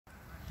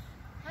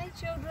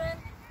children,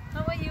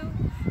 how are you?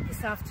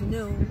 This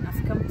afternoon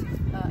I've come to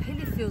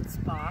Hilly Fields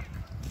Park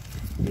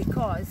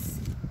because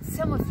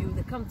some of you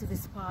that come to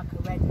this park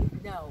already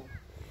know,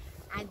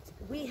 and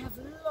we have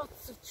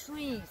lots of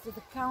trees that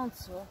the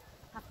council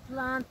have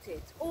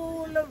planted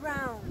all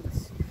around,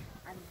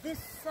 and this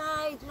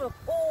side, look,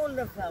 all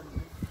of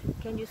them,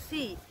 can you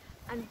see?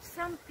 And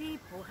some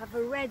people have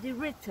already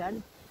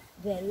written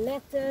their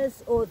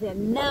letters or their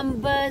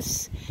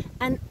numbers,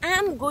 and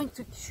I'm going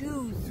to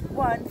choose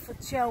one for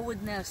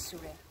Cherwood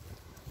Nursery.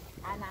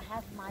 And I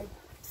have my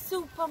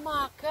super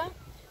marker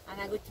and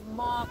I'm going to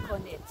mark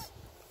on it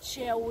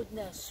Cherwood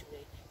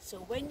Nursery. So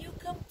when you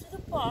come to the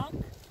park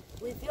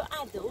with your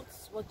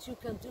adults, what you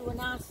can do and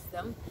ask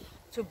them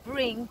to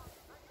bring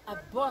a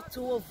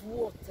bottle of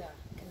water,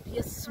 it can be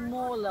a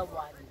smaller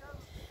one,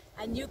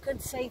 and you can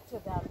say to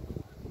them,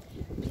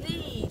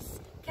 please,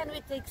 can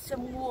we take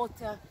some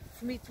water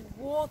for me to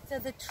water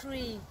the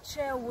tree,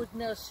 Cherwood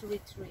Nursery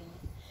tree?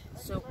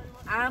 So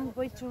I'm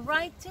going to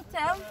write it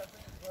out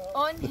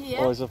on here.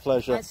 Always a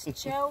pleasure. As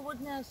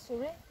Cherwood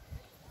Nursery,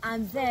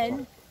 and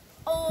then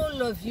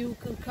all of you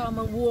can come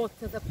and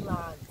water the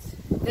plant,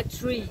 the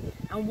tree,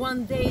 and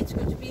one day it's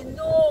going to be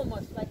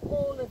enormous like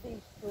all of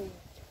these trees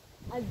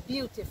and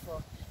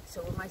beautiful.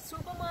 So with my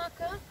super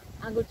marker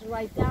I'm going to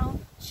write down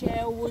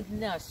Cherwood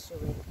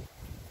Nursery.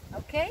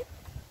 Okay?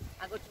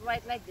 I'm going to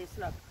write like this,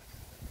 look.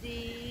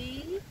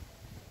 C-H-E-R-W-O-O-D.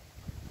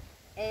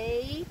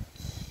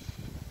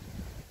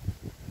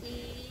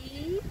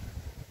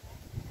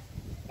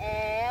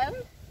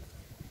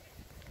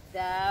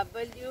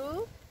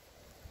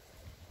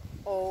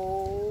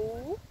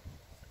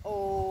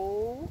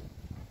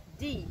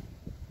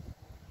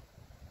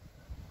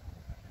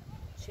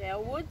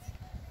 Cherwood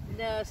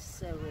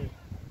Nursery.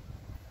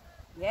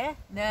 Yeah?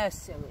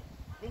 Nursery.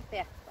 Bem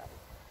perto, pai.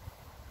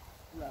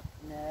 Look.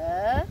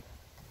 Yeah.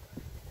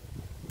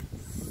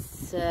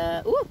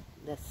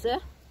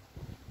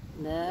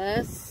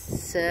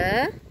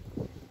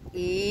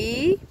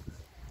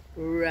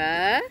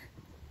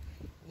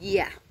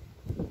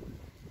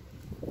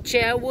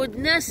 Cherwood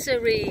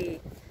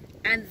Nursery.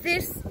 And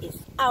this is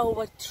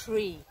our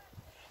tree.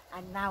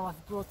 And now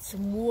I've brought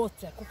some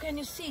water. Can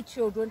you see,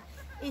 children?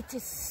 It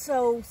is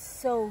so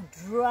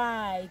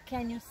dry.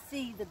 Can you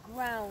see the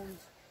ground?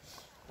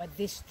 But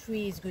this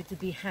tree is going to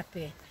be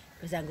happy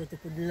because I'm going to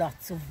put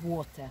lots of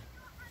water.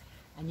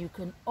 And you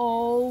can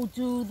all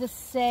do the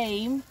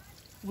same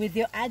with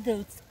your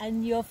adults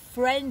and your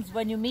friends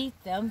when you meet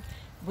them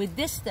with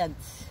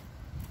distance.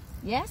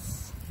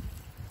 Yes?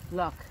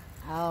 Look.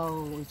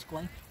 Oh, it's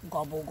going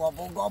gobble,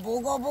 gobble, gobble,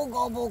 gobble,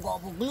 gobble,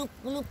 gobble, gloop,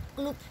 gloop,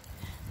 gloop.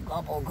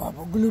 Gobble,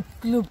 gobble, gloop,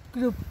 gloop,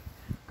 gloop.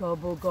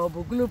 Gobble,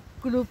 gobble, gloop,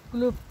 gloop,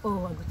 gloop.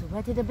 Oh, I'm going to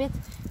wet it a bit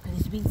because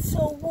it's been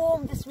so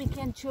warm this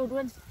weekend,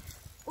 children.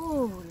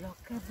 Oh,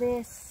 look at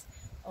this.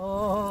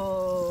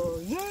 Oh,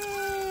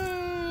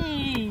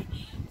 yay!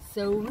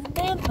 So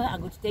remember, I'm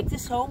going to take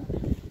this home.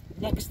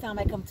 Next time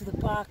I come to the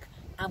park,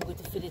 I'm going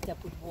to fill it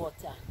up with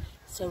water.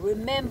 So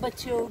remember,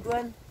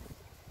 children,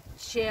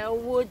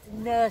 Cherwood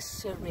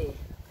Nursery.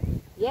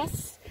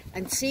 Yes?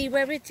 And see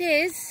where it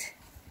is?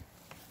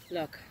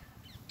 Look,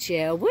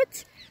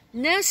 Cherwood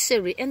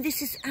Nursery. And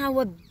this is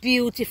our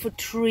beautiful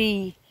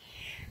tree.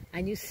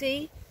 And you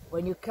see,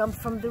 when you come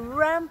from the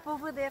ramp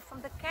over there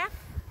from the cafe,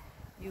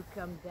 you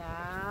come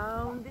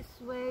down this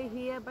way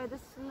here by the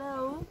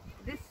slope,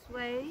 this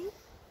way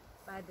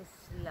by the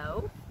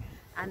slope,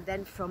 and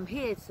then from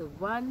here it's a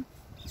 1,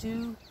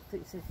 2, 3,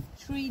 it's a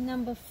tree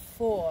number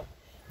 4.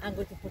 I'm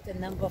going to put a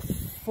number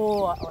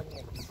 4 on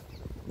it.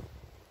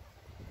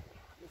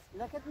 Just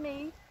look at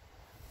me.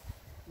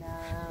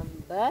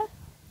 Number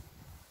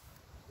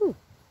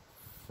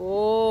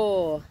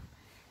 4.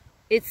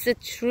 It's a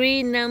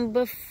tree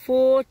number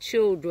 4,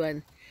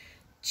 children.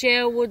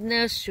 Cherwood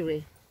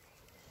Nursery.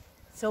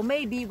 So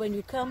maybe when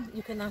you come,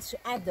 you can ask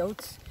your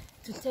adults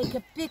to take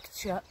a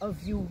picture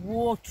of you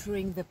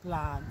watering the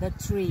plant, the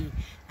tree,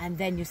 and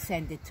then you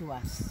send it to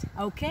us.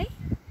 Okay?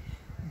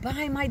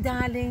 Bye, my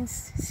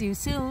darlings. See you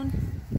soon.